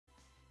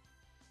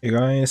Hey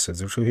guys,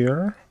 Azuchu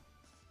here.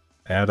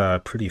 I had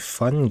a pretty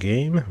fun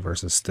game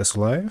versus this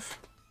live.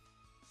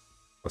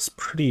 It was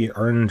pretty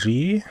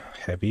RNG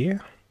heavy,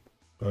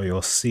 but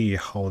you'll see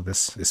how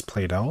this is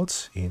played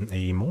out in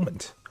a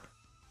moment.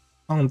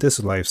 On this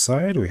live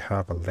side, we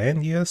have a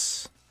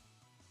Landius,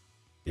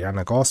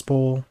 Diana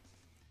Gospel,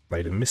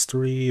 Light and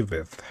Mystery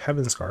with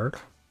Heaven's Guard,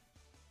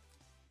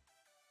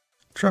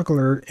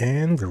 Juggler,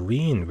 and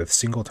Reen with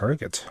single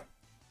target.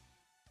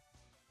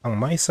 On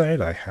my side,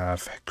 I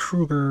have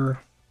Kreuger,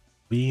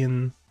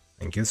 Reen,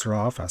 and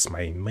Gizerov as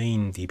my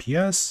main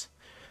DPS,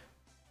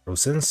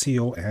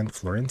 Rosencio and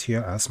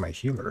Florentia as my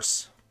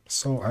healers.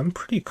 So I'm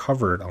pretty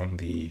covered on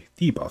the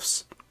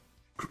debuffs.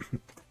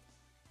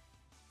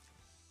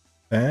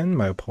 And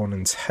my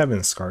opponent's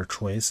Heaven Scar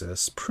choice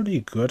is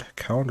pretty good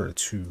counter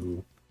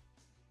to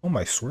all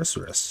my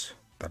sorceress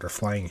that are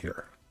flying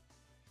here.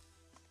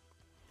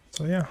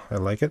 So yeah, I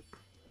like it.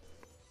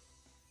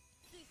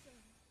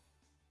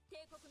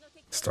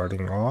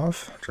 Starting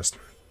off, just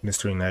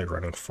Mystery Knight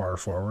running far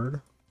forward.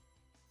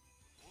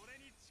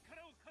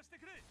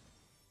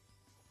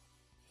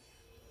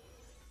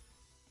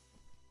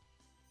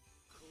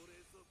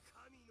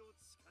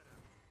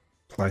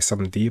 Apply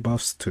some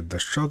debuffs to the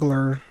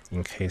Juggler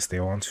in case they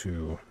want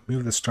to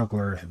move the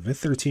Juggler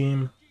with their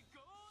team.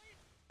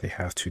 They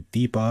have to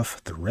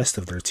debuff the rest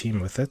of their team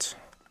with it.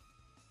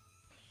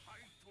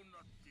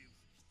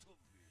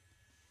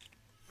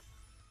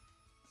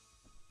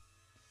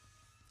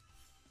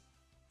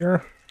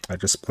 Here, I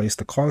just placed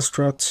the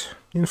Construct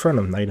in front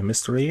of Knight of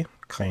Mystery,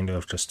 kind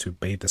of just to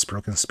bait this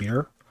Broken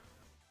Spear.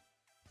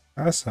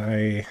 As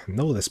I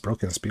know this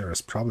Broken Spear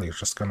is probably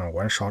just gonna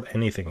one-shot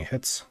anything it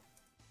hits.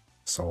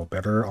 So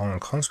better on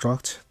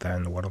Construct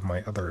than one of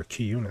my other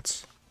key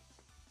units.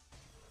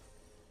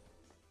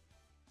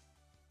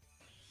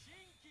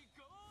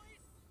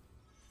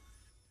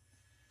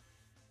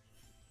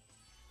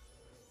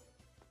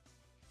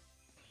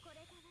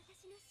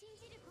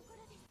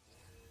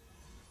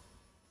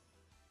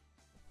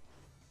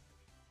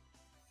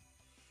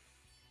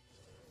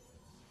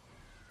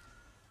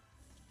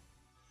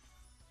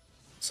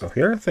 So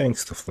here,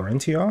 thanks to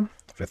Florentia,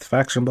 with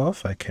Faction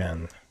Buff, I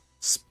can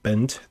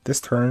spend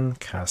this turn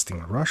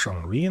casting Rush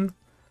on Reen.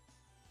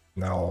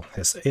 Now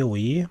his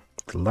AoE,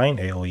 the line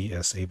AoE,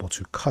 is able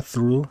to cut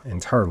through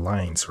entire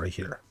lines right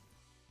here.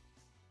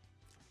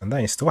 And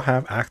then I still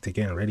have Act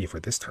Again ready for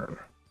this turn.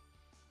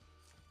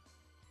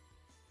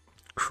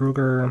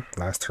 Kreuger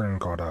last turn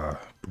got a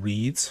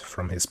Breeze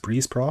from his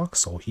Breeze proc,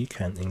 so he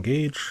can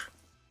engage.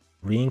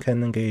 Reen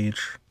can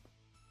engage.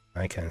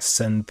 I can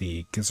send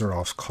the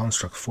Gizerov's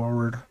Construct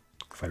forward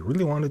if I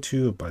really wanted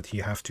to, but he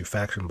have to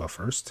Faction Buff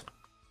first.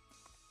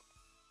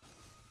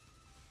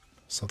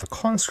 So the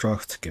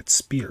Construct gets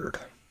speared.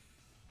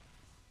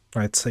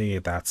 I'd say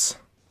that's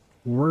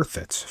worth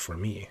it for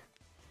me,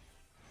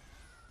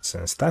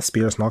 since that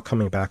spear is not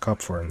coming back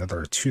up for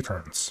another 2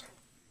 turns.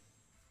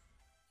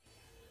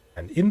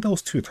 And in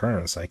those 2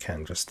 turns, I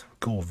can just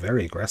go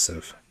very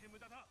aggressive.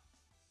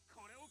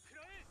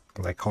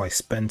 Like how I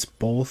spent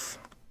both,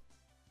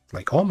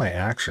 like all my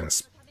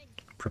actions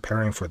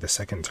preparing for the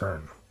second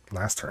turn,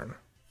 last turn.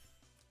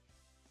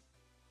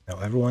 Now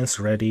everyone's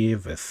ready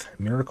with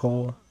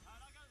Miracle.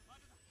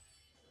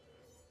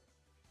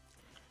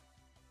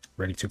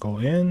 Ready to go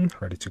in,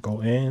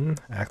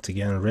 Act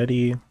Again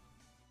ready.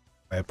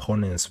 My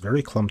opponent is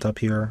very clumped up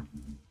here.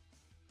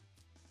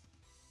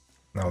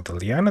 Now the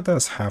Liana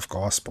does have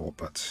Gospel,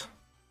 but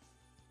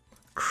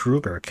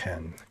Kreuger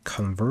can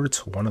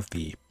convert one of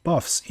the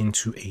buffs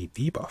into a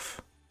debuff.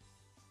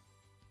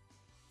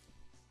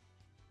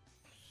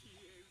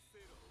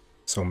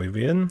 So move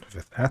in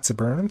with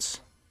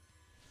Burns.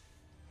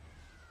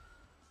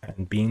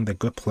 And being the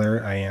good player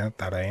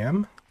that I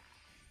am,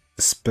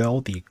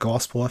 dispel the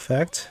Gospel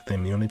effect, the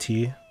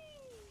immunity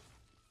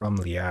from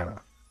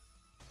Liana.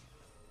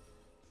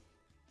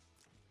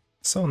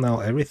 So now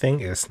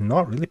everything is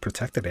not really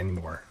protected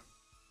anymore.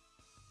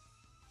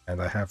 And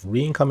I have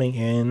Reen coming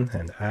in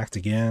and Act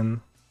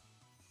Again.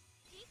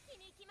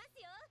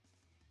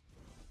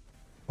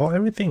 Well,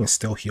 everything is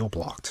still heal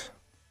blocked.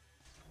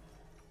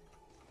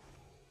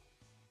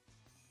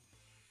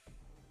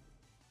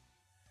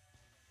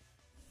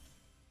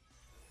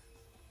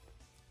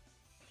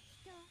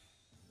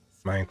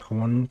 My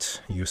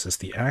opponent uses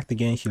the Act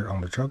Again here on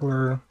the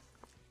Juggler.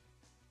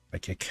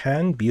 Like, I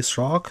can Beast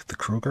Rock the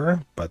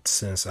Kreuger, but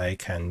since I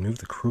can move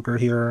the Kreuger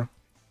here,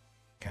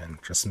 I can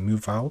just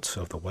move out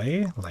of the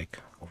way, like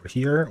over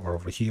here or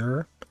over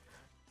here.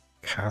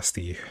 Cast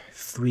the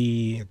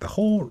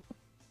whole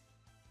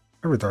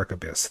Ever Dark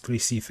Abyss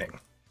 3C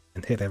thing,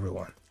 and hit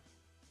everyone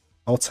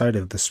outside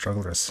of the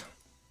Juggler's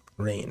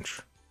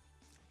range.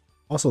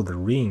 Also, the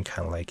Reen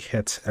can like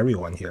hit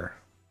everyone here.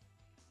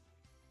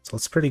 So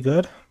it's pretty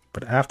good,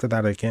 but after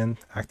that again,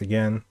 Act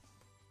Again,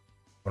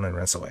 opponent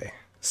runs away,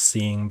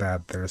 seeing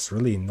that there's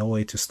really no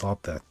way to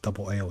stop the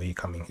double AoE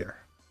coming here.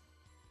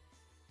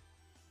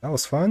 That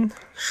was fun,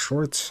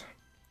 short,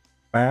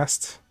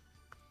 fast.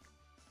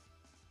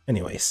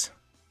 Anyways,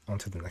 on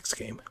to the next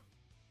game.